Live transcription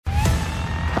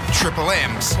Triple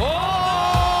M's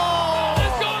That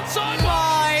has gone sideways.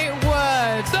 My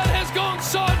word. That has gone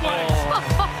sideways.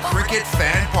 Cricket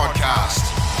Fan Podcast.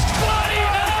 Bloody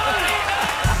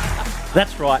hell.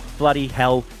 That's right, bloody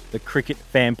hell. The Cricket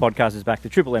Fan Podcast is back. The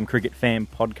Triple M Cricket Fan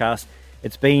Podcast.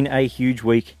 It's been a huge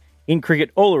week in cricket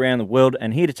all around the world,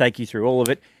 and here to take you through all of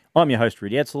it, I'm your host,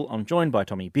 Rudy Etzel. I'm joined by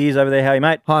Tommy Beers over there. How are you,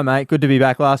 mate? Hi, mate. Good to be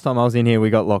back. Last time I was in here, we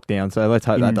got locked down, so let's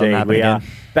hope that doesn't happen we again. are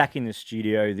back in the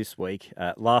studio this week.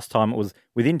 Last time it was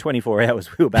within 24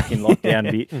 hours we were back in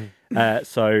lockdown.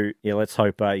 So, yeah, let's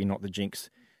hope you're not the jinx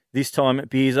this time at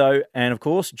Beerzo. And, of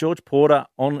course, George Porter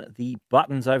on the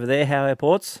buttons over there. How are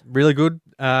Ports? Really good.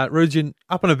 Rudian,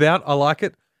 up and about. I like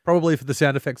it. Probably for the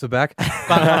sound effects are back.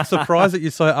 But I'm surprised that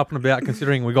you're so up and about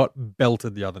considering we got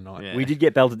belted the other night. Yeah. We did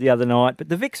get belted the other night, but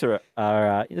the Vics are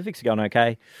going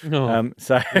okay. Oh,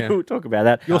 Yeah. We'll talk about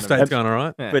that. your state's going all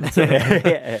right. But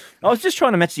yeah, I was just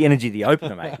trying to match the energy of the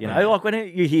opener, mate. You know, like when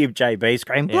you hear JB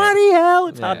scream, bloody hell,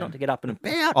 it's hard not to get up and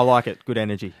about. I like it. Good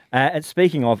energy. And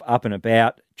speaking of up and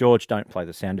about, George, don't play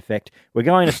the sound effect. We're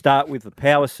going to start with the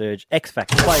Power Surge X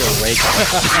Factor Player of the Week.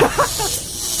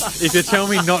 If you tell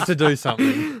me not to do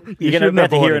something, You're going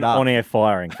to hear an on-air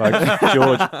firing, folks.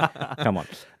 George, come on.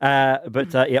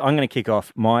 But I'm going to kick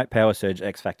off. My Power Surge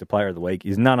X Factor Player of the Week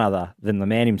is none other than the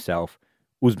man himself,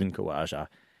 Usman Khawaja.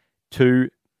 2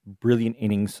 brilliant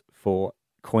innings for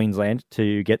Queensland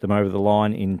to get them over the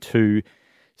line in 2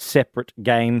 separate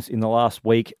games in the last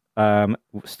week.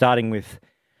 Starting with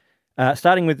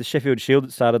the Sheffield Shield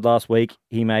that started last week,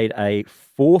 he made a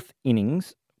 4th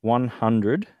innings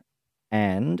 100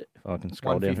 and, if I can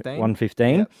scroll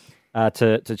 115. down,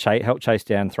 to help chase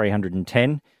down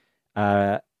 310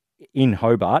 in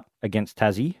Hobart against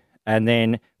Tassie, and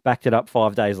then backed it up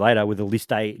 5 days later with a list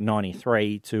day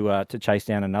 93 to chase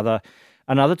down another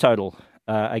total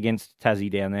against Tassie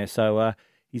down there. So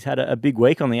he's had a big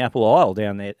week on the Apple Isle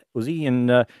down there, Uzi, and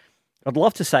I'd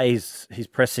love to say he's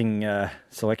pressing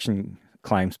selection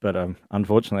claims, but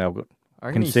unfortunately I've got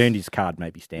concerned his card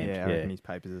may be stamped. Yeah, I reckon his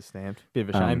papers are stamped. Bit of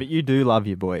a shame, but you do love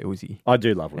your boy, Uzi. I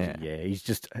do love Uzi.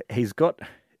 Yeah, he's got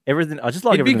everything. I just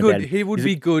like he'd be everything good. about him. He would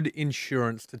be good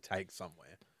insurance to take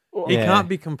somewhere. He Yeah. can't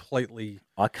be completely.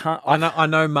 I can't. I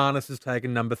know Marnus has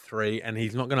taken number 3, and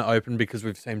he's not going to open because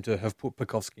we've seemed to have put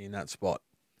Pekowski in that spot.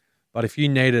 But if you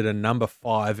needed a number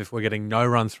 5, if we're getting no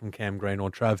runs from Cam Green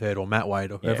or Trav Head or Matt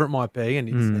Wade or whoever it might be, and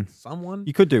you said someone,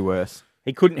 You could do worse.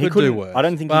 He couldn't. He Could couldn't do worse, I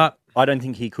don't think. but- I don't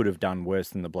think he could have done worse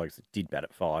than the blokes that did bat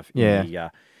at 5. Yeah.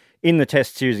 In the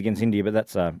Test series against India, but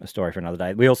that's a story for another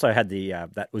day. We also had the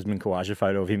that Usman Khawaja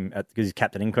photo of him because he's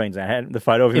captain in Queensland. I had the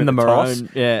photo of him In the at maroon,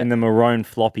 toss, yeah. in the maroon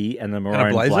floppy and the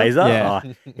maroon blazer. Yeah.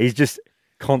 He's just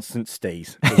constant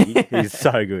steez. He's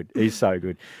so good. He's so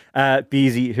good.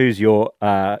 Beersy, who's your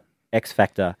X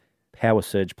Factor Power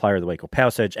Surge Player of the Week or Power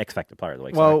Surge X Factor Player of the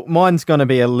Week? Well, mine's going to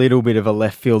be a little bit of a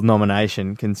left field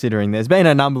nomination, considering there's been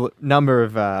a number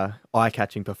of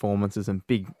eye-catching performances and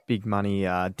big money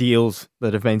deals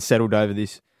that have been settled over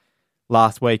this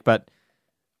last week. But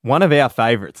one of our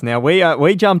favourites. Now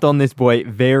we jumped on this boy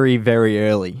very, very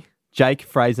early. Jake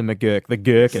Fraser McGurk, the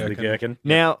Gherkin. The Gherkin.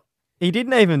 Now he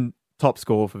didn't even top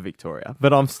score for Victoria,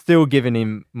 but I'm still giving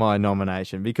him my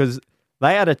nomination because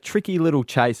they had a tricky little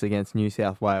chase against New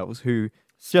South Wales, who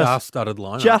star-studded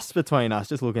lineup. just between us,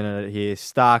 just looking at it here,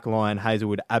 Stark, Lyon,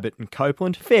 Hazelwood, Abbott and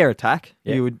Copeland. Fair attack,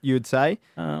 Yeah. you would say.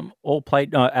 All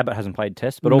played. No, Abbott hasn't played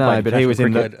Test, but all played. But he was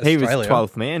cricket. he was Australia.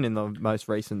 12th man in the most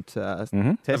recent Test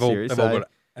They've all series. got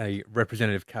a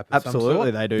representative cap of some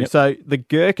Absolutely, sort. they do. Yep. So the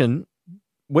Gherkin,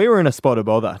 we were in a spot of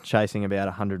bother, chasing about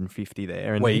 150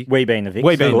 there. And We being the Vics.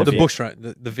 We being of The course. Bush,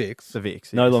 the Vicks. the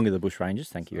Vicks, No yes. longer the Bush Rangers.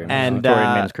 Thank you very much. And,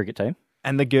 Victorian men's cricket team.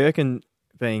 And the Gherkin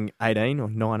being 18 or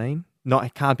 19,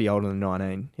 it can't be older than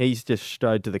 19. He's just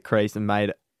strode to the crease and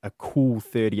made a cool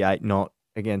 38 knot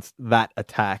against that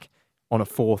attack on a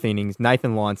 4th innings.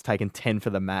 Nathan Lyon's taken 10 for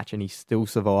the match and he still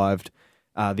survived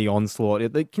the onslaught.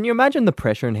 Can you imagine the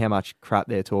pressure and how much crap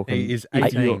they're talking? He is If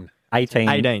 18. you're- 18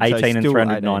 so and still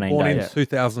 319 Born in days.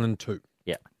 2002.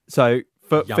 So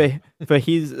for Young.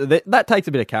 his that takes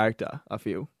a bit of character, I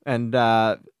feel, and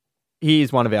he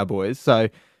is one of our boys. So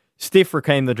Stiff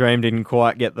Rakeem the Dream didn't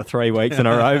quite get the 3 weeks in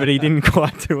a row, but he didn't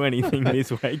quite do anything this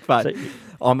week. But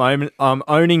I'm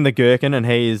owning the Gherkin, and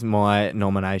he is my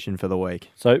nomination for the week.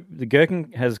 So the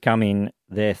Gherkin has come in,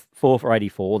 they're 4 for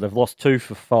 84. They've lost 2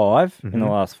 for 5 in the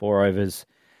last 4 overs.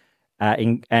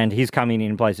 And he's come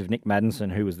in place of Nick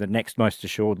Maddinson, who was the next most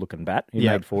assured looking bat, who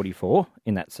Yep. made 44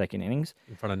 in that second innings.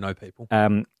 In front of no people.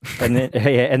 And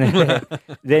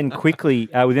then quickly,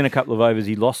 within a couple of overs,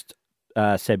 he lost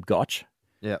Seb Gotch.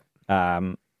 Yeah.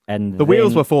 And The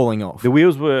wheels were falling off. The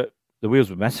wheels were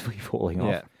massively falling off.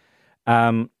 Yeah.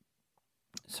 Sorry,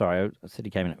 I said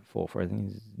he came in at 4 for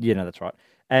everything. Yeah, no, that's right.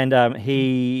 And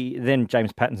then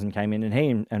James Pattinson came in, and he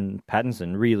and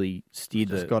Pattinson really steered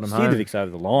the Vicks over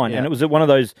the line. Yeah. And it was one of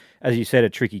those, as you said, a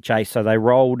tricky chase. So they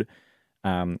rolled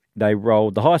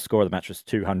the highest score of the match was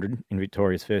 200 in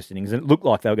Victoria's first innings, and it looked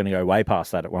like they were going to go way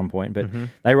past that at one point. But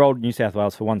they rolled New South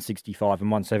Wales for 165 and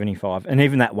 175, and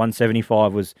even that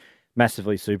 175 was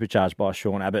massively supercharged by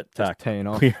Sean Abbott teeing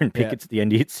off. clearing pickets at the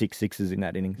end. He hit 6 sixes in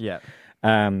that innings. Yeah.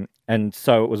 And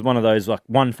so it was one of those like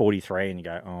 143, and you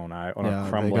go, oh no, on a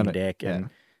crumbling deck, and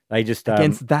they just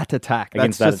against that attack.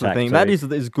 That's just the thing. That is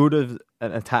as good as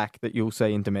an attack that you'll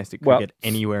see in domestic cricket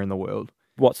anywhere in the world.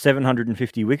 What,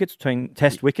 750 wickets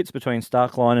test wickets between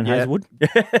Starkline and Hazlewood?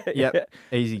 Yep,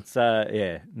 easy.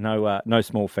 So no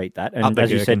small feat that. And as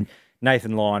you said,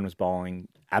 Nathan Lyon was bowling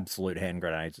absolute hand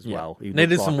grenades as well. He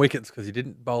needed some wickets because he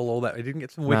didn't bowl all that. He didn't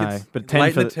get some wickets. But 10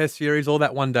 late for in the Test series, all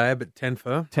that one day, but 10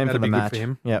 for the match for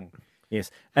him. Yep.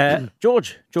 Yes.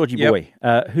 Georgie boy,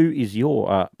 who is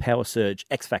your Power Surge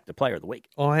X Factor Player of the Week?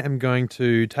 I am going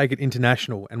to take it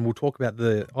international, and we'll talk about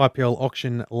the IPL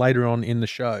auction later on in the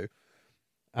show.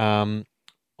 I'm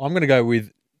going to go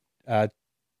with Che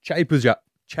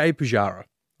Pujara.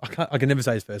 I can never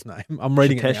say his first name. I'm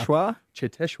reading it now.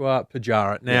 Cheteshwar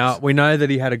Pujara. Now, we know that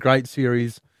he had a great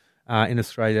series in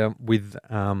Australia with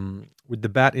the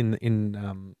bat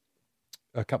in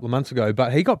a couple of months ago,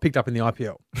 but he got picked up in the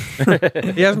IPL.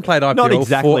 He hasn't played IPL Not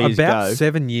exactly for about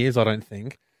 7 years, I don't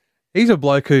think. He's a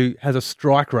bloke who has a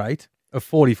strike rate of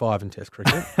 45 in Test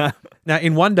cricket. Now,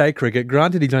 in one-day cricket,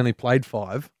 granted he's only played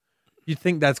 5, you'd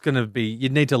think that's going to be...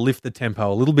 You'd need to lift the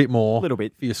tempo a little bit more for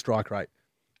your strike rate.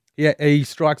 Yeah, he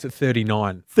strikes at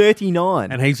 39.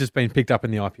 39? And he's just been picked up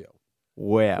in the IPL.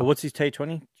 Wow. Well, what's his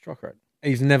T20 strike rate?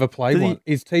 He's never played one.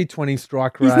 His T20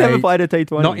 strike rate... He's never played a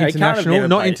T20. Not international.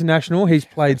 Not international. He's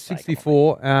played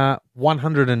 64,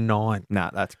 109. Nah,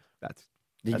 that's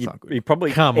not good. You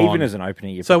probably, Come even on. as an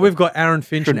opener... So we've got Aaron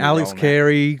Finch and shouldn't be Alex rolling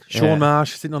Carey, that. Sean Yeah.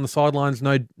 Marsh sitting on the sidelines,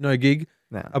 no gig.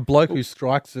 Nah. A bloke who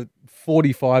strikes at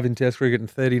 45 in Test cricket and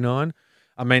 39.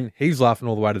 I mean, he's laughing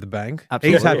all the way to the bank.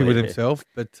 Absolutely. He's happy with himself.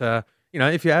 But,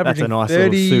 if you're averaging That's a nice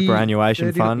 30, little superannuation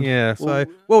 30, fund. Yeah, so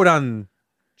well done,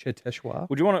 Cheteshwar.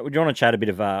 Would you want to chat a bit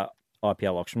of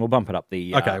IPL auction? We'll bump it up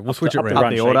the... Okay, we'll switch it up the round. run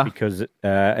Up the sheet order. because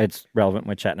it's relevant.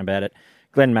 We're chatting about it.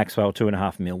 Glenn Maxwell,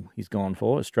 2.5 mil he's gone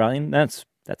for, Australian. That's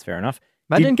fair enough.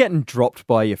 Imagine getting dropped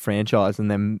by your franchise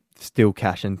and then still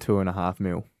cashing 2.5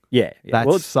 mil. Yeah. That's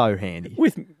Well, so handy.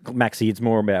 with Maxi, it's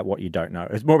more about what you don't know.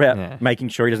 It's more about making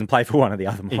sure he doesn't play for one of the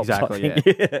other mobs. Exactly, I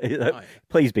think.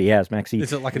 Please be ours, Maxi.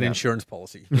 Is it like an insurance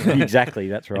policy? Exactly,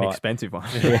 that's An right. expensive one.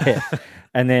 Yeah.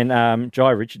 And then Jai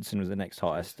Richardson was the next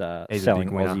highest He's a selling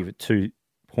big winner. Aussie at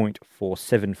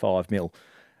 2.475 mil.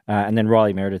 And then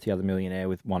Riley Meredith, the other millionaire,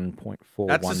 with 1.415.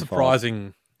 That's a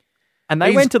surprising... And they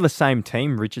He's- went to the same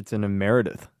team, Richardson and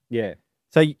Meredith. Yeah.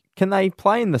 So can they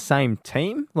play in the same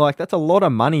team? Like, that's a lot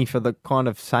of money for the kind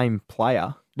of same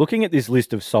player. Looking at this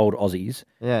list of sold Aussies,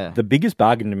 Yeah. the biggest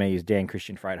bargain to me is Dan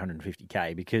Christian for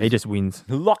 850k because He just wins.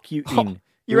 lock you in.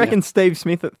 You reckon Steve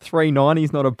Smith at 390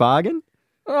 is not a bargain?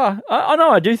 Oh, I know,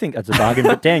 I do think that's a bargain,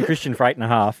 but Dan Christian for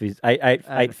 8.5 is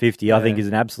 850. I think is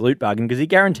an absolute bargain because he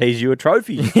guarantees you a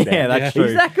trophy. Yeah, that's true.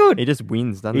 He's that good. He just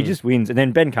wins, doesn't he? He just wins, and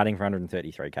then Ben Cutting for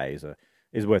 133k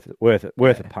is worth a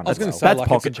punt. I was going as to well. say, That's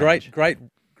like, it's a pocket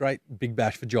great big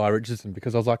bash for Jai Richardson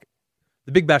because I was like,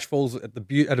 the big bash falls at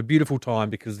at a beautiful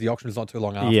time because the auction is not too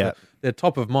long after. Yeah. They're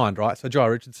top of mind, right? So Jai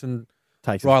Richardson,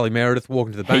 Takes Riley Meredith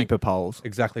walking to the a heap bank. of polls.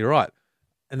 Exactly right.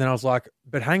 And then I was like,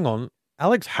 but hang on,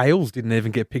 Alex Hales didn't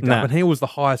even get picked Nah. up, and he was the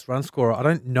highest run scorer. I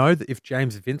don't know that if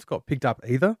James Vince got picked up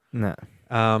either, No.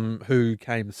 who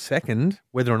came second,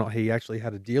 whether or not he actually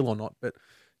had a deal or not. But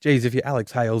geez, if you're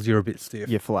Alex Hales, you're a bit stiff.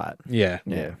 You're flat. Yeah.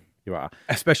 Yeah. You are.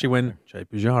 Especially when Jay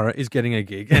Pujara is getting a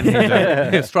gig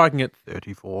and he's striking at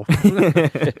 34.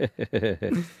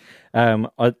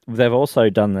 They've also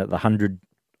done the 100.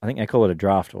 I think they call it a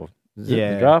draft, or is it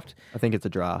Yeah. the draft? I think it's a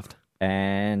draft.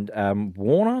 And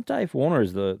Dave Warner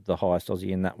is the highest Aussie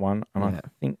in that one, and Yeah. I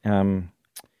think I'm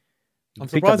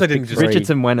picked surprised up they the didn't big just... three.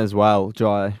 Richardson went as well,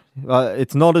 Jai.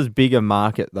 It's not as big a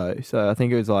market, though. So I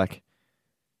think it was like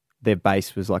their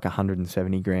base was like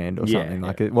 170 grand or Yeah, something.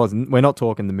 Like yeah. it wasn't. We're not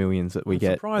talking the millions that we I'm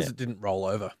get. surprised it didn't roll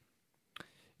over.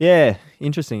 Yeah.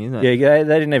 Interesting, isn't it? Yeah,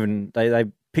 they didn't even they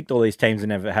picked all these teams and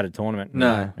never had a tournament.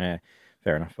 No. Yeah,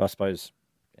 fair enough. I suppose.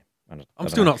 I'm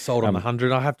still not sold on the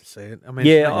 100. I have to see it. I mean,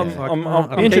 Yeah, it's like, I'm I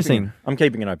don't know. Interesting. I'm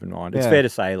keeping an open mind. It's Yeah. fair to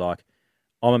say, like,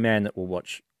 I'm a man that will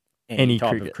watch any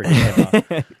type of cricket.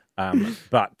 cricket ever.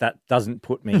 But that doesn't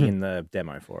put me in the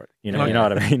demo for it. You know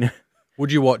what I mean?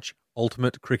 Would you watch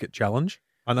Ultimate Cricket Challenge?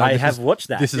 I know I this have is- watched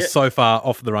that. This is Yeah. so far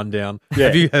off the rundown. Yeah.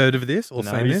 Have you heard of this or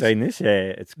No, seen have you this? seen this? Yeah,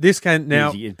 it's This can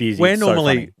now. busy. It's busy. We're It's so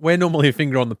normally funny. we're normally a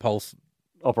finger on the pulse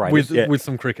operators. with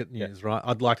some cricket news, right?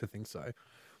 I'd like to think so.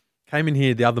 Came in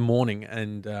here the other morning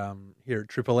and here at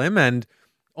Triple M, and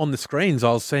on the screens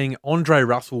I was seeing Andre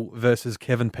Russell versus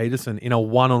Kevin Peterson in a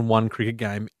one-on-one cricket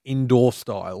game, indoor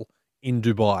style, in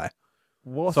Dubai.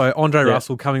 What? So Andre Yeah.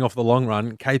 Russell coming off the long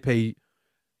run, KP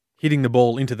hitting the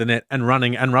ball into the net and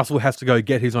running, and Russell has to go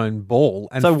get his own ball.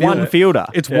 And So field one it. fielder.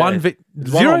 It's Yeah. zero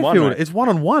one-on-one, fielder. mate. It's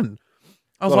one-on-one.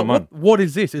 I was One-on-one. like, what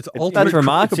is this? It's ultimate, That's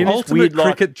remarkable. It's in this ultimate weird, like-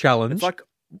 cricket challenge. It's like,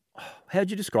 how'd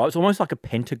you describe it? It's almost like a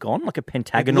pentagon, like a It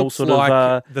pentagonal looks sort like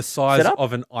of. the size setup?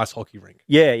 of an ice hockey rink.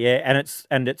 Yeah, and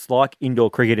it's like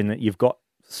indoor cricket in that you've got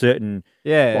certain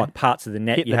Yeah. like parts of the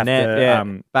net Hit you the have net, to yeah.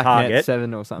 Back target. net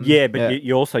 7 or something. Yeah, but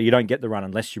You also you don't get the run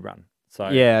unless you run. So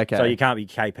Yeah, okay. So you can't be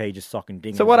KP just socking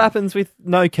dingers. So what happens with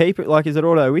no keeper? Like, is it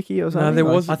auto wiki or something? there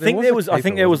Like- was- I think was there a was. I think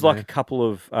keeper, there was wasn't like a couple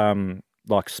of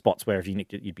like spots where if you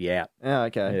nicked it, you'd be out. Yeah,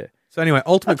 okay. Yeah. So anyway,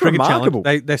 ultimate That's cricket remarkable.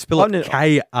 challenge. They spell I've it never-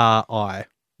 KRI.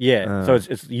 Yeah. So it's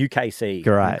UKC.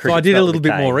 Great. So I did a spelled little with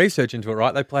bit K. more research into it.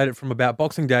 Right, they played it from about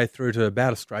Boxing Day through to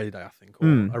about Australia Day, I think,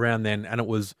 or around then, and it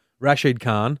was Rashid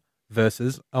Khan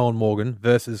versus Owen Morgan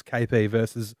versus KP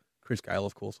versus Chris Gale,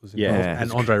 of course, was involved, Yeah.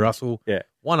 and Andre Russell. Yeah.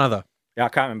 One other. Yeah, I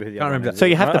can't remember who the Can't other remember one that. is. So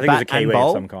you have I to think it was a bat and Kiwi bowl?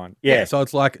 of some kind. Yeah. So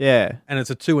it's like, Yeah. and it's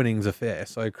a 2 innings affair.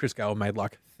 So Chris Gale made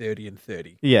like 30 and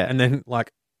 30. Yeah. And then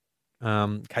like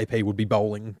KP would be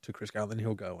bowling to Chris Gale, then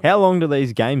he'll go. And How long do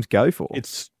these games go for?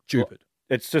 it's stupid.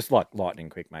 It's just like lightning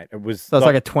quick, mate. It was. So it's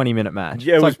like a 20-minute match.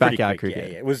 Yeah, it it's was like pretty backyard quick.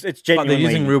 cricket. Yeah, yeah. It's But genuinely. they're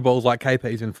using real balls like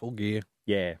KP's in full gear.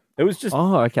 Yeah. It was just.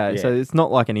 Oh, okay. Yeah. So it's not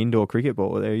like an indoor cricket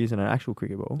ball. They're using an actual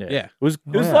cricket ball. Yeah. Yeah. It was.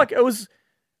 It was Wow. like it was.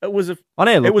 It was a. I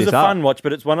need to look It was this a up. fun watch,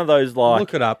 but it's one of those like.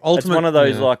 Look it up. It's Ultimate, one of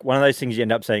those yeah. like one of those things you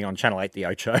end up seeing on Channel 8, the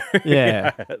Ocho.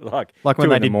 Yeah. like Like when 2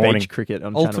 they in the did morning. beach cricket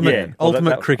on Ultimate, Channel Yeah. 10. Well, ultimate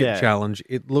that- cricket yeah. challenge.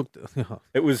 It looked.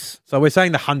 It was. So we're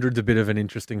saying the 100's a bit of an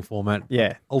interesting format.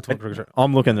 Yeah. Ultimate cricket.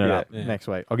 I'm looking it Yeah. up Yeah. next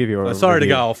week. I'll give you a Sorry to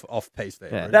review. go off piece there.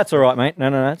 Yeah. Bruce. That's all right, mate.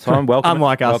 No, it's fine. Welcome.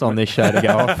 Unlike us Welcome on this show to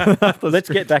go off. Let's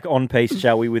get back on piece,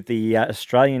 shall we, with the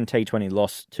Australian T20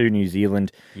 loss to New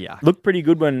Zealand. Yeah. Looked pretty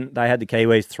good when they had the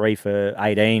Kiwis 3 for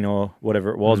 18 or whatever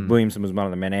it was. Williamson was one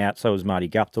of the men out, so was Marty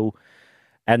Guptill.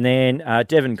 And then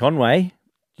Devon Conway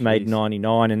made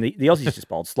 99, and the Aussies just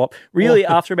bowled slop. Really,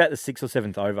 after about the 6th or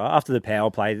 7th over, after the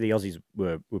power play, the Aussies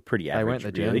were pretty They average.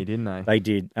 went the really. journey, didn't they? They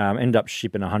did. Ended up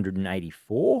shipping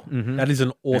 184. That is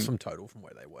an awesome total from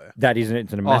where they were. That isn't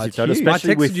it's a massive it's total, huge. I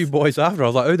especially texted with you boys after. I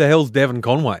was like, "Who the hell's Devon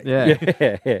Conway?"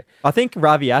 Yeah. yeah. I think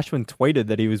Ravi Ashwin tweeted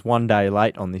that he was one day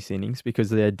late on this innings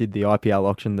because they did the IPL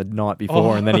auction the night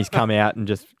before, and then he's come out and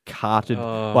just carted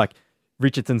like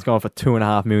Richardson's gone for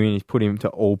 $2.5 million. He's put him to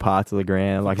all parts of the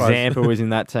ground. Like Surprised. Zampa was in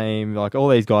that team. Like all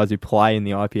these guys who play in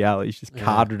the IPL, he's just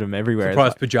carted them everywhere. It's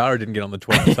Surprised Pujara didn't get on the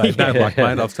 12 and say, "No, like,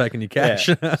 mate, I've taken your cash."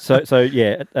 So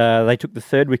they took the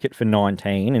 3rd wicket for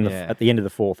 19 Yeah. at the end of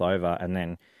the 4th over, and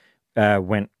then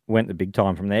went the big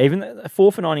time from there. Even the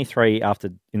 4 for 93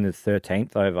 in the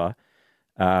 13th over,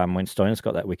 when Stoinis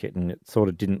got that wicket, and it sort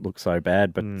of didn't look so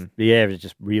bad. But yeah, it was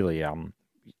just really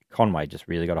Conway just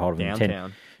really got a hold of him.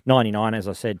 downtown. 99, as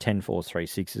I said, 10 fours, 3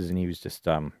 sixes, and he was just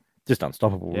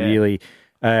unstoppable. Yeah. Really,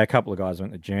 a couple of guys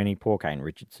went the journey. Poor Kane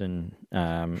Richardson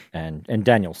and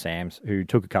Daniel Sams, who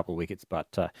took a couple of wickets,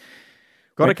 but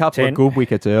Got a went couple 10. of good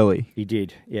wickets early, He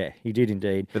did, yeah, he did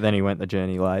indeed. but then he went the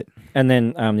journey late. And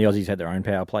then the Aussies had their own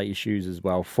power play issues as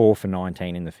well. 4 for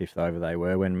 19 in the 5th over they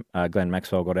were when Glenn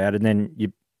Maxwell got out, and then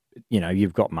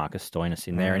you've got Marcus Stoinis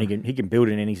in there, and he can build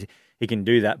an innings, he can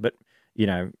do that, but. You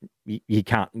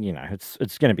can't.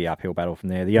 It's going to be uphill battle from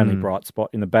there. The only bright spot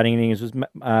in the batting innings was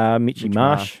Mitchy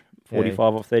Marsh,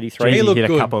 45 off 33. He looked hit a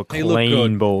good. couple of He looked clean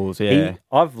good. balls. Yeah,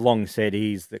 I've long said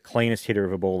he's the cleanest hitter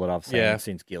of a ball that I've seen Yeah.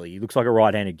 since Gilly. He looks like a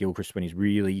right-handed Gilchrist when he's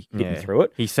really hitting through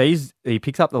it. He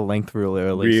picks up the length real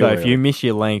early. Real so if early. you miss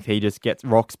your length, he just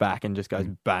rocks back and just goes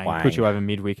bang, Bang. puts you over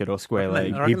mid wicket or square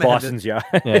leg. I He reckon they had bisons you.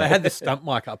 They had the stump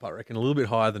mic up, I reckon, a little bit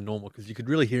higher than normal because you could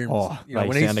really hear him. Oh, You know, they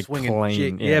when he's sounded swinging,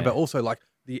 clean, yeah, yeah. but also like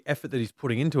the effort that he's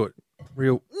putting into it,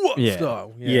 real Yeah.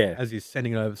 style, Yeah. as he's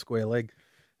sending it over square leg.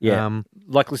 Yeah,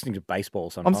 like listening to baseball I'm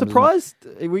sometimes. isn't it? surprised.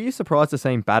 Were you surprised to see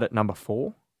him bat at number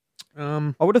 4?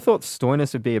 Um, I would have thought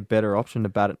Stoinis would be a better option to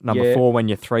bat at number Yeah. 4 when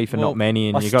you're 3 for Well, not many,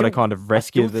 and I you got to still- kind of I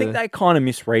rescue still think they kind of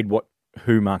misread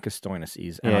who Marcus Stoinis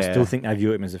is, and I Yeah. still think they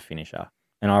view him as a finisher.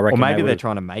 And I Or reckon maybe they they're would've-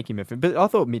 trying to make him a but I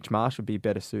thought Mitch Marsh would be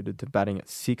better suited to batting at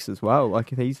 6 as well.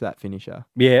 Like he's that finisher.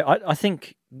 Yeah, I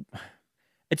think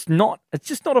it's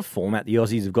just not a format the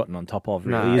Aussies have gotten on top of,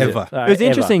 really, No. is Ever. it? It was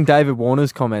interesting, David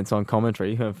Warner's comments on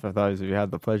commentary, for those of you who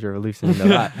had the pleasure of listening to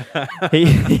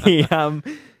that.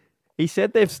 He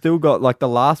said they've still got, like, the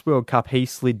last World Cup, he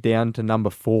slid down to number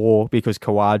 4 because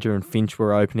Khawaja and Finch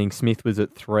were opening. Smith was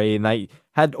at 3, and they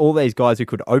had all these guys who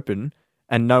could open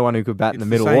and no one who could bat in It's the the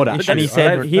middle same order. issue. And he I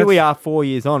said, don't- here we that's- are 4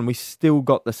 years on, we still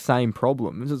got the same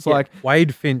problems. It's like,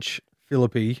 Wade, Finch,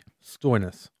 Philippi,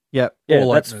 Stoinis. yeah. Yeah,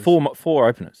 all that's openers. four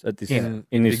openers at this In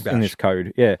in Big this Bash. in this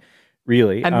code. Yeah,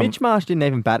 really. And Mitch Marsh didn't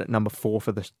even bat at number 4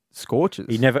 for the Scorchers.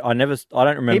 I don't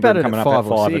remember him batted coming at up 5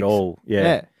 at or 5 at 6. all. Yeah.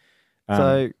 Yeah.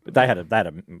 So, but they had a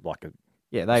like a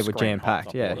yeah, they were screen jam-packed,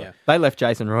 top yeah. order. They left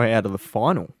Jason Roy out of the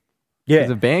final yeah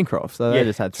because of Bancroft, so Yeah, they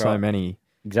just had that's right.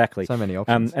 exactly. so many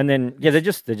options. And then they're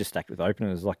just stacked with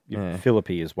openers like Yeah.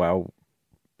 Philippi as well.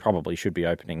 Probably should be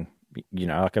opening. You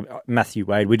know, like Matthew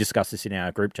Wade. We discussed this in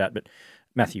our group chat, but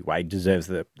Matthew Wade deserves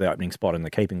the opening spot in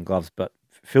the keeping gloves. But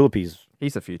Philippi's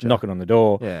He's the future. knocking on the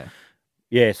door. Yeah.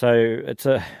 Yeah, so it's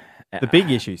a The big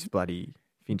issue's bloody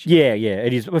Finch. Yeah,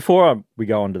 it is. Before we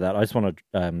go on to that, I just want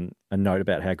a note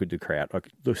about how good the crowd. Like,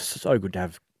 it looks so good to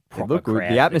have It proper looked good.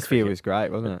 crowd The at atmosphere cricket. was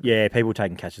great, wasn't it? Yeah, people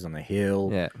taking catches on the hill.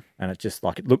 Yeah. And it just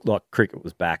it looked like cricket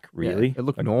was back. Really, Yeah, it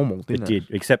looked Like, normal, It didn't it?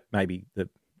 did, except maybe the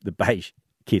beige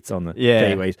kits on the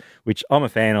Yeah. Kiwis, which I'm a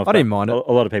fan of. I but didn't mind it.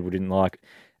 A lot of people didn't like,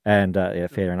 and yeah,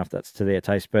 fair enough. That's to their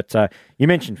taste. But you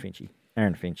mentioned Finchy,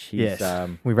 Aaron Finch. He's Yes.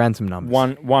 We ran some numbers.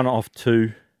 one off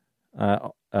 2.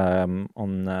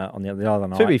 On the other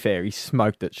night. To be fair, he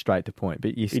smoked it straight to point,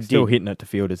 but you're He still did. hitting it to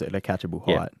fielders at a catchable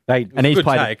yeah, height. they And he's Good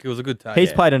played. take. It was a good take.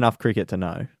 He's played enough cricket to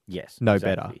know yes, better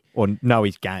exactly. or know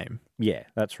his game. Yeah,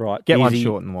 that's right. Get one Easy.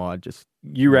 short and wide. Just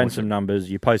You ran Awesome. some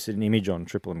numbers. You posted an image on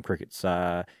Triple M Cricket's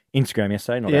Instagram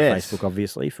yesterday, not Yes. our Facebook,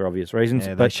 obviously, for obvious reasons.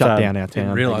 yeah, they but shut down our Didn't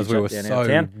town. realise we shut were down so our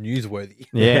town. newsworthy.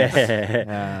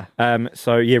 Yeah.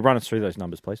 So yeah, run us through those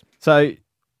numbers, please. So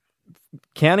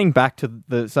counting back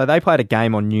to so they played a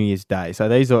game on New Year's Day. So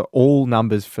these are all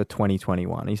numbers for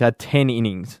 2021. He's had 10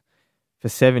 innings for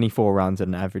 74 runs at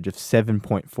an average of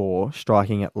 7.4,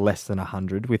 striking at less than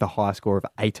 100 with a high score of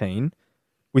 18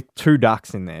 with 2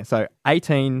 ducks in there. So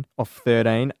 18 off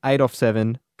 13, 8 off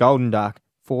 7, golden duck,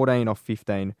 14 off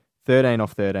 15, 13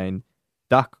 off 13,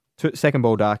 duck, second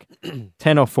ball duck,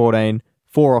 10 off 14,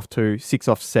 4 off 2, 6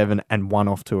 off 7, and 1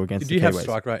 off 2 against Did the you have Kiwis.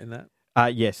 strike rate in that?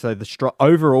 Yes, so the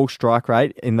overall strike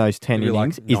rate in those 10 Maybe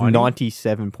like innings is 90?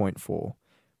 97.4,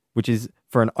 which is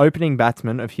for an opening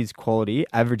batsman of his quality,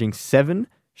 averaging 7,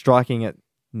 striking at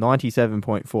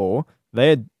 97.4.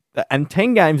 And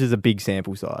 10 games is a big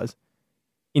sample size.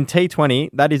 In T20,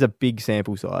 that is a big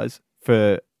sample size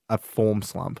for a form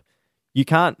slump. You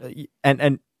can't,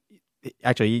 and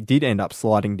actually, he did end up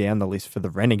sliding down the list for the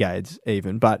Renegades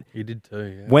even, but You did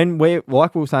too. Yeah. when we're,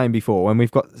 like we were saying before, when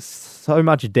we've got so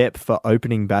much depth for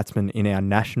opening batsmen in our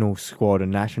national squad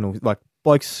and national, like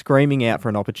blokes screaming out for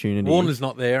an opportunity. Warner's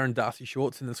not there, and Darcy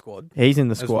Short's in the squad. He's in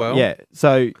the as squad. well. Yeah.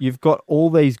 So you've got all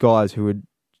these guys who would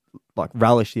like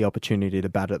relish the opportunity to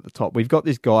bat at the top. We've got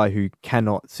this guy who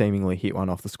cannot seemingly hit one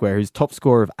off the square, who's top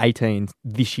scorer of 18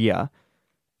 this year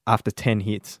after 10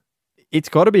 hits. It's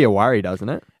got to be a worry, doesn't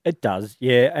it? It does,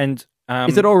 yeah. And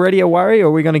Is it already a worry, or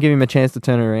are we going to give him a chance to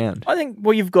turn it around? I think,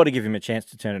 well, you've got to give him a chance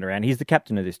to turn it around. He's the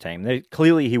captain of this team.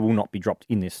 Clearly, he will not be dropped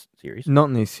in this series. Not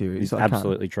in this series. It's I can't.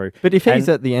 absolutely true. But if he's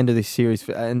And- at the end of this series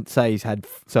and say he's had,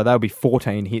 so that'll be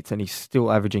 14 hits and he's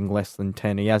still averaging less than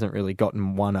 10, he hasn't really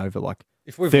gotten one over like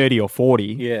If we 30 or 40.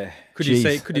 Yeah. could you see?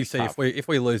 Jeez, Could you that's see tough. if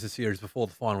we lose the series before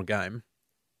the final game?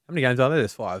 How many games are there?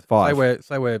 There's 5. 5.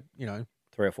 Say we're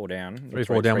 3 or 4 down. 3 or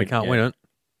 4 down. We can't win it.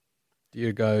 Do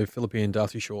you go Philippi and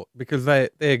Darcy Short because they're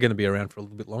going to be around for a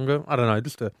little bit longer? I don't know.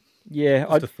 Just a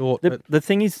thought. But The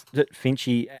thing is that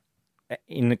Finchy,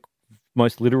 in the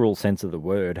most literal sense of the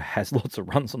word, has lots of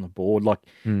runs on the board. Like,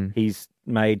 he's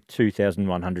made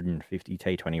 2,150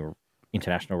 T20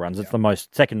 international runs. It's the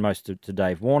second most to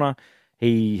Dave Warner.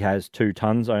 He has 2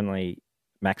 tons. Only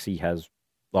Maxi has,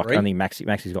 Three? only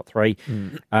Maxi's got 3.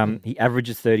 He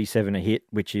averages 37 a hit,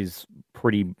 which is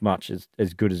pretty much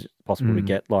as good as possible to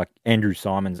get. Like, Andrew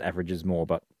Simons averages more,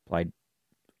 but played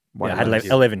had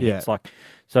 11 Yeah. hits. Like,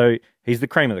 so he's the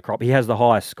cream of the crop. He has the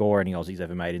highest score any Aussie's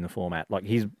ever made in the format. Like,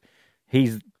 he's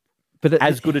But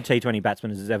as good a T20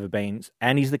 batsman as has ever been,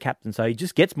 and he's the captain, so he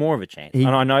just gets more of a chance. He-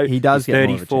 and I know he does he's get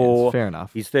more of a 34. chance. Fair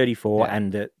enough. He's 34, Yeah.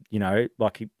 and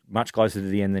much closer to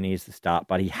the end than he is the start.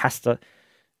 But he has to.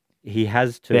 There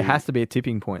has to be a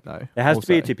tipping point, though. There has to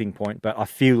be a also. tipping point, but I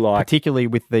feel like Particularly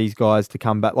with these guys to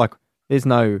come back. Like, there's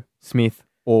no Smith,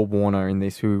 or Warner in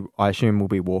this, who I assume will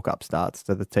be walk-up starts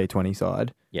to the T20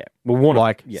 side. Yeah. Well,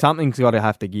 Warner, Something's got to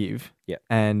have to give. Yeah.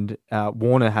 And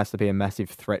Warner has to be a massive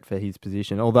threat for his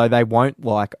position, although they won't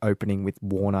like opening with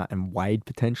Warner and Wade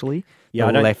potentially. Yeah,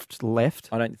 left.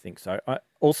 I don't think so.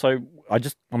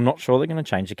 I'm not sure they're going to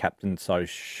change the captain so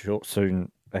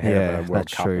soon ahead of a World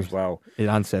that's Cup true. as well. It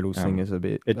unsettles things a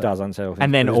bit. It does unsettle things.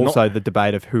 And then but there's also not- the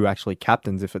debate of who actually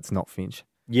captains if it's not Finch.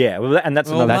 Yeah, well, and that's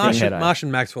Well, another thing. Marsh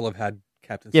and Maxwell have had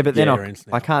captains. Yeah, but then experience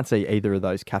now. I can't see either of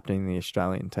those captaining the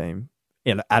Australian team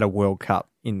at a World Cup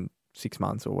in 6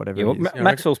 months or whatever Yeah, well, it is.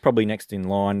 Maxwell's probably next in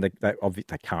line. They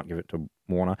can't give it to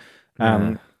Warner.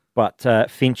 No. But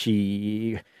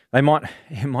Finchy, it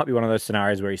might be one of those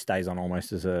scenarios where he stays on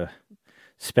almost as a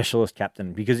specialist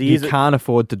captain because he You is. can't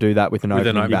afford to do that with an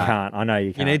opening You bat. can't. I know you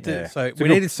You can't. need to. yeah. So It's a we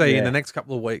good- need to see in yeah. the next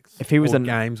couple of weeks. If he was or an-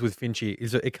 games with Finchy,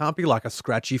 it can't be like a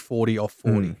scratchy 40 off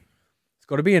 40. It's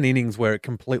got to be an innings where it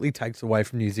completely takes away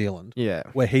from New Zealand, Yeah.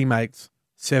 where he makes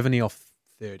 70 off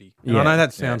 30. And Yeah. I know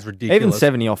that sounds ridiculous. Even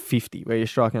 70 off 50, where you're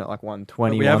striking at like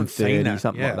 120, But we haven't seen 130, that,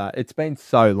 something yeah. like that. It's been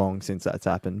so long since that's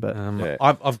happened. But Yeah.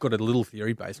 I've got a little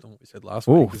theory based on what we said last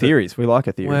week. is that- theories. We like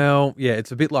a theory. Well, yeah,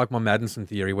 it's a bit like my Madison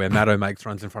theory where Maddo makes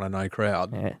runs in front of no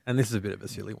crowd. Yeah. And this is a bit of a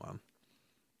silly one.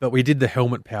 But we did the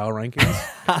helmet power rankings.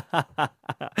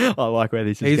 I like where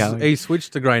this is going. He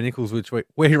switched to Gray Nichols, which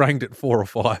we ranked at 4 or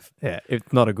 5. Yeah,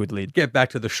 it's not a good lid. Get back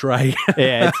to the Shrey.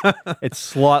 Yeah, it's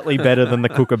slightly better than the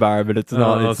Kookaburra, but it's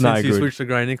not. It's no since you good. switched to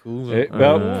Gray Nichols.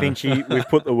 Well, Finchy, we've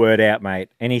put the word out, mate.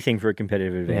 Anything for a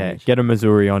competitive Yeah, advantage. get a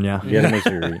Missouri on you. Get a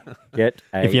Missouri. Get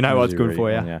a If you know what's good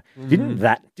Missouri for on ya. ya.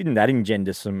 Didn't that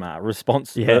engender some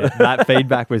response? to Yeah, the- that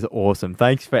feedback was awesome.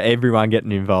 Thanks for everyone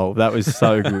getting involved. That was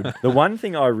so good. The one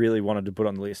thing I really wanted to put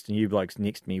on the list, and you blokes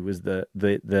nixed me, was the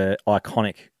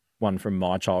iconic one from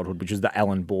my childhood, which was the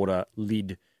Alan Border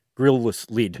lid, grillless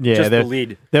lid. Yeah, just the there-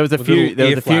 lid. There was a With few. little There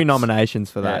was ear a few flaps.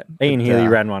 nominations for that. Ian but, Healy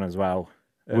ran one as well.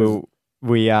 It was-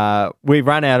 we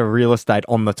ran out of real estate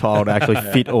on the tile to actually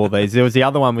fit all these. There was the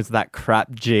other one was that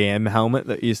crap GM helmet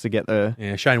that used to get the.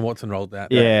 Yeah, Shane Watson rolled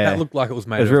that. Yeah. That looked like it was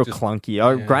made It was of real just clunky.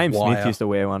 Oh, yeah, Graham wire. Smith used to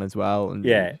wear one as well. And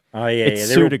yeah. Oh, yeah. It yeah.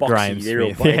 They're all suited boxy. Graham They're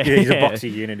all Smith. bo- He's a Yeah.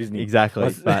 boxy unit, isn't he?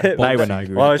 Exactly, but they were no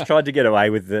good. Well, I was trying to get away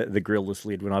with the grillless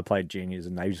lid when I played juniors,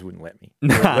 and they just wouldn't let me.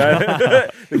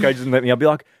 The coach didn't let me. I'd be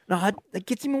like, no, that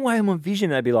gets him away on my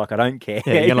vision. They'd be like, I don't care.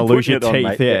 Yeah, you're gonna lose your putting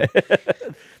teeth. it on, mate. Yeah.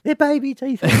 They're baby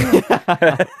teeth.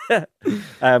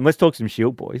 Let's talk some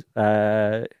Shield boys.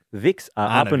 Vicks are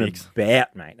Arna up and Vicks.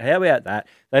 about, mate. How about that?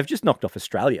 They've just knocked off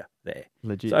Australia there.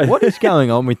 Legit. So- What is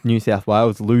going on with New South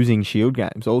Wales losing Shield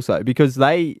games also? Because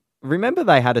they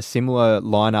had a similar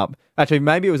lineup. Actually,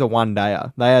 maybe it was a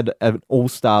one-dayer. They had an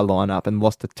all-star lineup and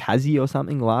lost to Tassie or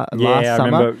something last I summer.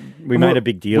 remember we made a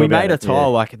big deal We about made a it, tile yeah.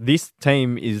 like this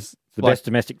team is The like, best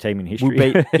domestic team in will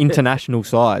history. beat international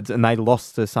sides, and they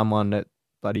lost to someone at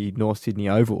bloody North Sydney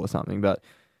Oval or something. But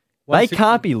they 160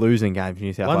 can't be losing games.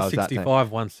 New South Wales. That team.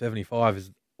 165, 175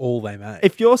 is all they made.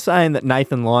 If you're saying that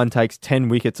Nathan Lyon takes 10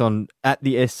 wickets at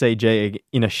the SCG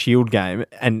in a Shield game,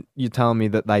 and you're telling me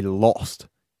that they lost,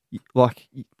 like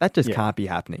that just Yeah. can't be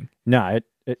happening. No,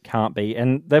 it can't be.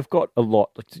 And they've got a lot.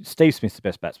 Like, Steve Smith's the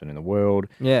best batsman in the world.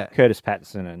 Yeah, Curtis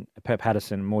Patterson and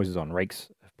Moises Enriques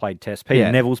have played tests. Peter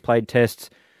Yeah. Neville's played tests.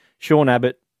 Sean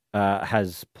Abbott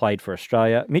has played for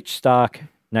Australia. Mitch Stark,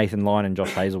 Nathan Lyon, and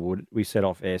Josh Hazelwood. We set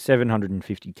off air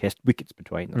 750 test wickets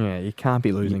between them. yeah, you can't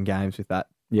be losing games with that.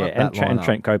 Yeah, like and, that and lineup.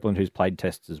 Trent Copeland, who's played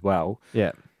tests as well.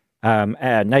 Yeah,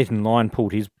 Nathan Lyon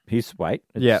pulled his weight.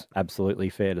 It's Yeah. absolutely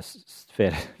fair to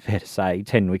say.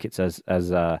 10 wickets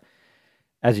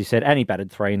as you said, and he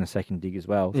batted 3 in the second dig as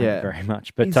well. Thank you Yeah. very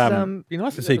much. But He's, It'd be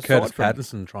nice to see aside Curtis from-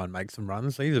 Patterson try and make some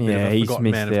runs. He's a bit Yeah, of a he's forgotten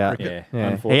man missed of out. cricket. yeah, yeah.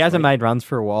 He unfortunately. hasn't made runs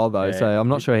for a while though, Yeah. so I'm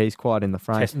not sure he's quite in the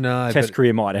frame. No, Test but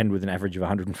career might end with an average of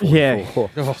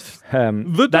 144.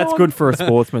 Yeah. That's good for a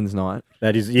sportsman's night.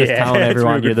 That is, Just yeah. telling it's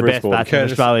everyone real you're good the for a best sport. batsman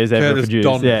Australia's ever Curtis produced.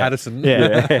 Don yeah. Patterson.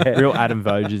 Yeah, real Adam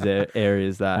Voges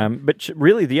areas that. But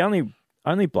really, the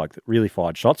only bloke that really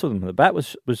fired shots with him at the bat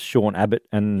was Sean Abbott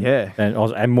and Yeah. and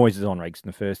Moises Enriques in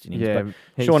the first innings. Yeah, But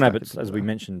he Sean stuck Abbott's, it as we together.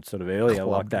 mentioned sort of earlier,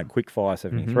 like Clubbed that him. quick fire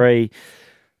 73.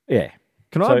 Yeah.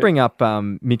 Can I So- bring up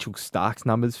Mitchell Stark's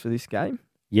numbers for this game?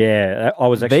 Yeah, I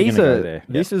was actually going to go there.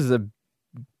 This is a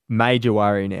major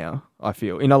worry now, I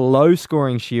feel. In a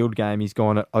low-scoring Shield game, he's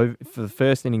gone at over, for the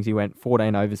first innings, he went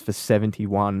 14 overs for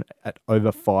 71 at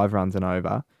over 5 runs and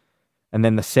over. And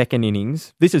then the second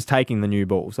innings, this is taking the new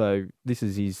ball, so this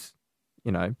is his,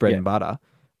 bread and butter.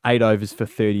 8 overs for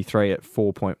 33 at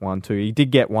 4.12. He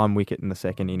did get 1 wicket in the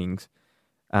second innings.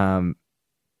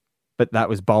 But that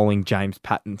was bowling James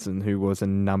Pattinson, who was a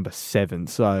number 7.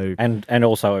 So And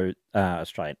also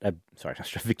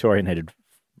Victoria needed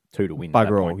 2 to win. at that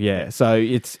bugger all. point. Yeah. So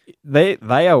it's they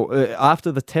are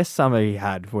after the test summer he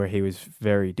had where he was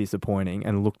very disappointing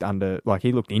and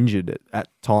he looked injured at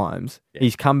times. Yeah.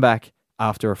 He's come back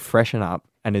after a freshen up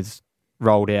and has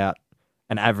rolled out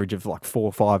an average of like 4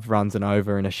 or 5 runs and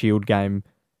over in a Shield game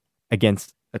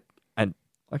against an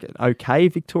okay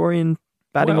Victorian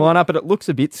batting Well- lineup, but it looks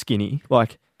a bit skinny.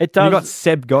 Like It you does. got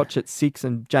Seb Gotch at 6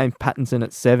 and James Pattinson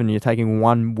at 7. You're taking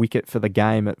 1 wicket for the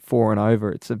game at 4 and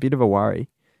over. It's a bit of a worry.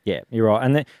 Yeah, you're right.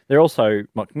 And they're also,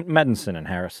 like, Maddinson and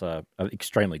Harris are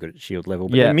extremely good at Shield level,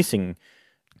 but Yeah. they're missing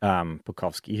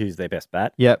Pukowski, who's their best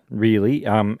bat. Yep. Really.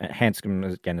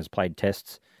 Hanscom, again, has played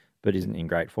tests, but isn't in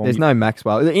great form. There's no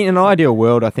Maxwell. In an ideal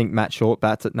world, I think Matt Short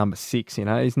bats at number 6. He's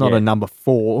not Yeah. a number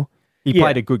 4. He Yeah.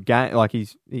 played a good game.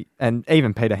 And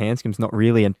even Peter Hanscom's not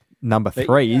really a number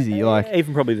 3, is he? Like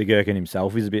even probably the Gherkin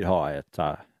himself is a bit high at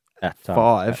 5. at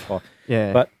 5.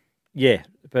 yeah,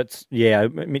 But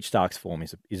Mitch Stark's form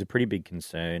is a pretty big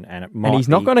concern, and it might. and he's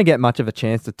not be- going to get much of a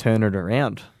chance to turn it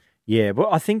around. Yeah, but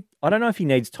I don't know if he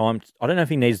needs time. I don't know if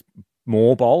he needs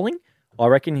more bowling. I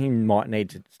reckon he might need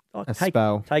to take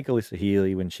spell. Alyssa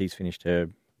Healy when she's finished her.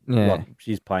 Yeah, Like,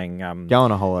 she's playing go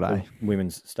on a holiday.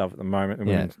 women's stuff at the moment, Yeah.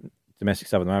 women's domestic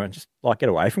stuff at the moment. Just get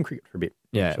away from cricket for a bit.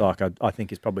 Yeah. Which, I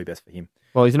think is probably best for him.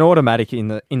 Well, he's an automatic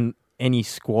in any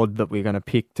squad that we're going to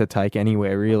pick to take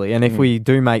anywhere, really. And if we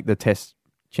do make the Test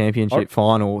Championship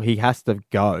final, he has to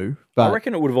go. But I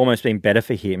reckon it would have almost been better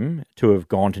for him to have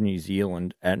gone to New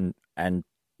Zealand and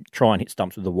try and hit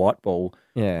stumps with the white ball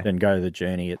yeah, than go the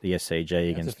journey at the SCG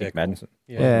against fair Nick call. Maddinson.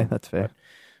 yeah, that's fair.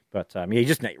 But he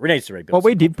just needs to rebuild. Well,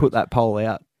 we some did put confidence. that poll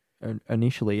out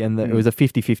initially, and it was a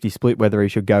 50-50 split whether he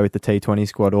should go with the T20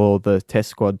 squad or the Test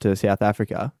squad to South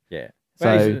Africa. Yeah. So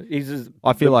Well, he's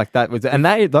I feel like that was, and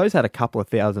those had a couple of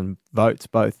thousand votes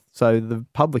both. So the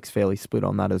public's fairly split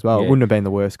on that as well. It Yeah. wouldn't have been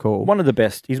the worst call. one of the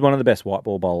best. He's one of the best white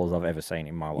ball bowlers I've ever seen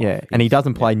in my life. Yeah, and he He's-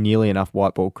 doesn't play nearly enough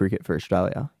white ball cricket for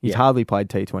Australia. He's Yeah. hardly played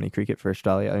T20 cricket for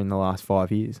Australia in the last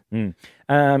 5 years.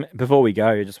 Before we go,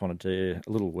 I just wanted to a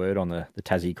little word on the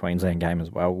Tassie Queensland game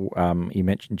as well. You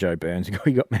mentioned Joe Burns.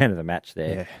 He got man of the match there.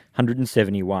 Yeah.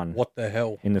 171 What the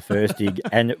hell? in the first dig,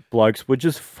 and blokes were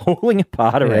just falling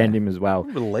apart around him as well.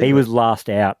 Unbelievable. He was last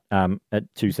out at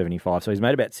 275, so he's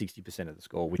made about 60% of the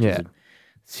score, which Yeah.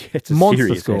 it's a Monster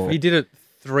serious score. effort. He did it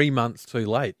 3 months too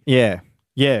late. Yeah,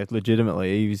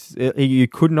 legitimately. He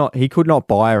could not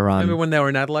buy a run. Remember when they were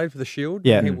in Adelaide for the Shield?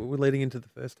 Yeah. We're leading into the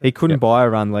first. He couldn't buy a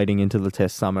run leading into the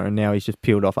Test summer, and now he's just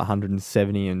peeled off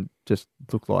 170 and just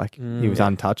looked like he was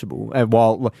untouchable. And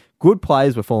while good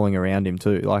players were falling around him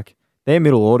too, like their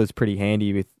middle order's pretty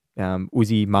handy with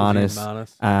Uzi Marnus,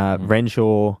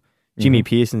 Renshaw, Jimmy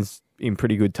Pearson's in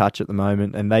pretty good touch at the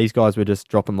moment, and these guys were just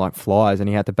dropping like flies, and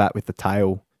he had to bat with the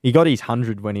tail. He got his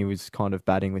 100 when he was kind of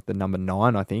batting with the number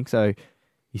 9, I think. So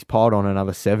he's piled on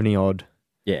another 70 odd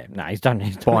Yeah, no, he's done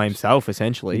by himself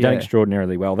essentially. He's done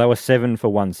extraordinarily well. They were 7 for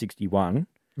 161.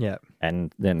 Yeah.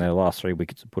 And then their last 3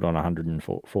 wickets are put on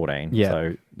 114. Yeah.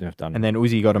 So they've done. And then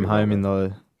Uzi got him home in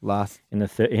the last, in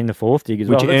the fourth dig as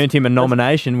which well. That's- earned him a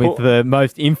nomination with well- the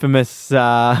most infamous.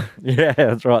 Yeah,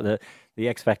 that's right. The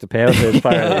X Factor Power Surge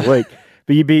Player of the Week.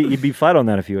 But you'd be flat on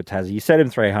that if you were Tassie. You set him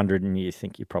 300 and you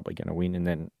think you're probably going to win, and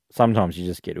then sometimes you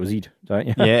just get Uzi'd, don't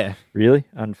you? Yeah, Really?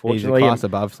 he's a Unfortunately, class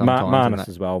above sometimes. Marnus isn't it?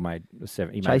 as well made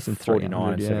 7. He Chasing made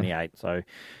 49 and 300, yeah. 78. So,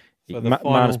 So the Marnus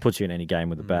final- puts you in any game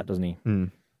with the bat, doesn't he?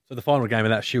 So the final game of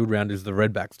that Shield round is the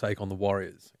Redbacks take on the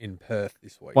Warriors in Perth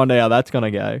this week. Wonder how that's going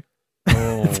to go.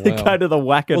 Oh, To go to the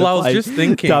Wacker Well, I to was play just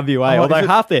thinking, WA. oh, Although is it-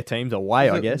 half their team's away,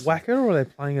 Is I it guess. Wacker, or are they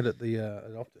playing it at the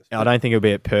at Optus? I don't think it'll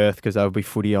be at Perth because there'll be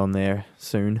footy on there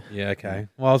soon. Yeah, okay.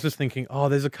 Well, I was just thinking,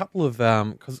 there's a couple of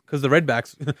because the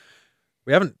Redbacks,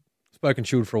 we haven't spoken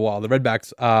Shield for a while. The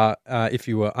Redbacks are, if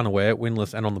you were unaware,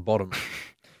 winless and on the bottom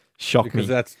Shock because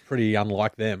me. that's pretty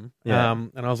unlike them. Yeah.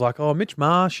 And I was like, Mitch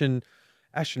Marsh and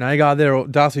Ashton Agar, they're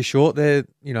Darcy Short, they're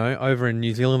over in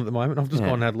New Zealand at the moment. I've just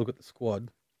gone and had a look at the squad.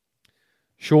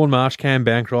 Sean Marsh, Cam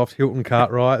Bancroft, Hilton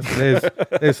Cartwright. So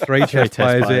there's 3 Test Test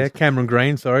players there. players. Cameron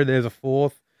Green, sorry, there's a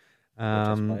 4th.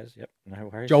 Test players, yep, no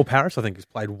worries. Joel Parris, I think, has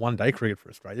played one-day cricket for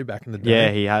Australia back in the day. Yeah,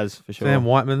 he has for sure. Sam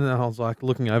Whiteman, and I was like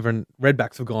looking over, and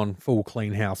Redbacks have gone full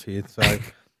clean house here. So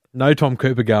no Tom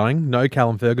Cooper going, no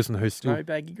Callum Ferguson, who's still No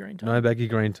baggy green tie. no baggy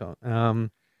green top.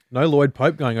 No Lloyd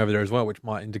Pope going over there as well, which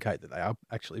might indicate that they are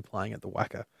actually playing at the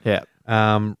Wacker. Yeah.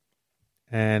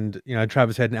 And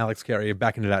Travis Head and Alex Carey are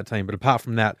back into that team. But apart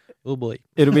from that, oh boy,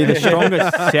 It'll be the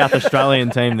strongest South Australian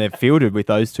team they've fielded with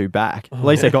those two back. At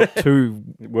least they got 2.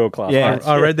 World class. Yeah. players.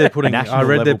 I read they're putting National a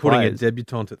level debutant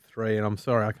players. at 3, and I'm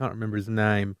sorry I can't remember his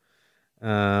name.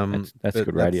 That's but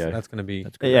good radio. That's going to be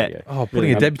That's good Yeah. radio.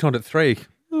 putting a debutant at 3.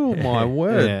 Oh, my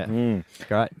word. Yeah,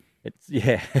 great. It's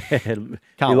Can't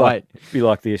be wait. Be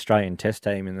like the Australian Test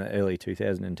team in the early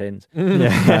 2010s.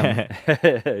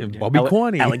 Yeah. Bobby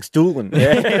Quiney. Alex Doolan.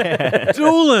 Yeah.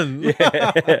 Doolan.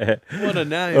 What a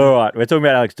name. All right, we're talking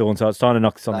about Alex Doolan, so it's time to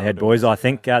knock this on the head, boys. I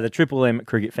think the Triple M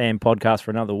Cricket Fan podcast for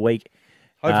another week.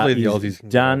 Hopefully the is Aussies can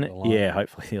done. get it over the line. Yeah,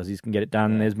 hopefully the Aussies can get it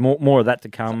done. There's more of that to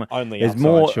come. Only There's upside,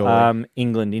 more surely.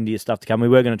 England India stuff to come. We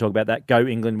were going to talk about that. Go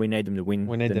England! We need them to win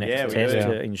We need the them next to- Yeah, we test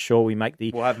do. to ensure we make the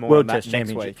We'll have more World on that Test next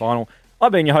Championship week. final.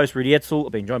 I've been your host, Rudy Etzel.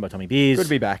 I've been joined by Tommy Beers, Good to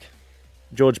be back.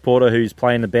 George Porter, who's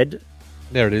playing the bed,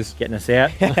 There it is. getting us out.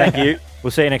 Thank you.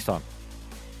 We'll see you next time.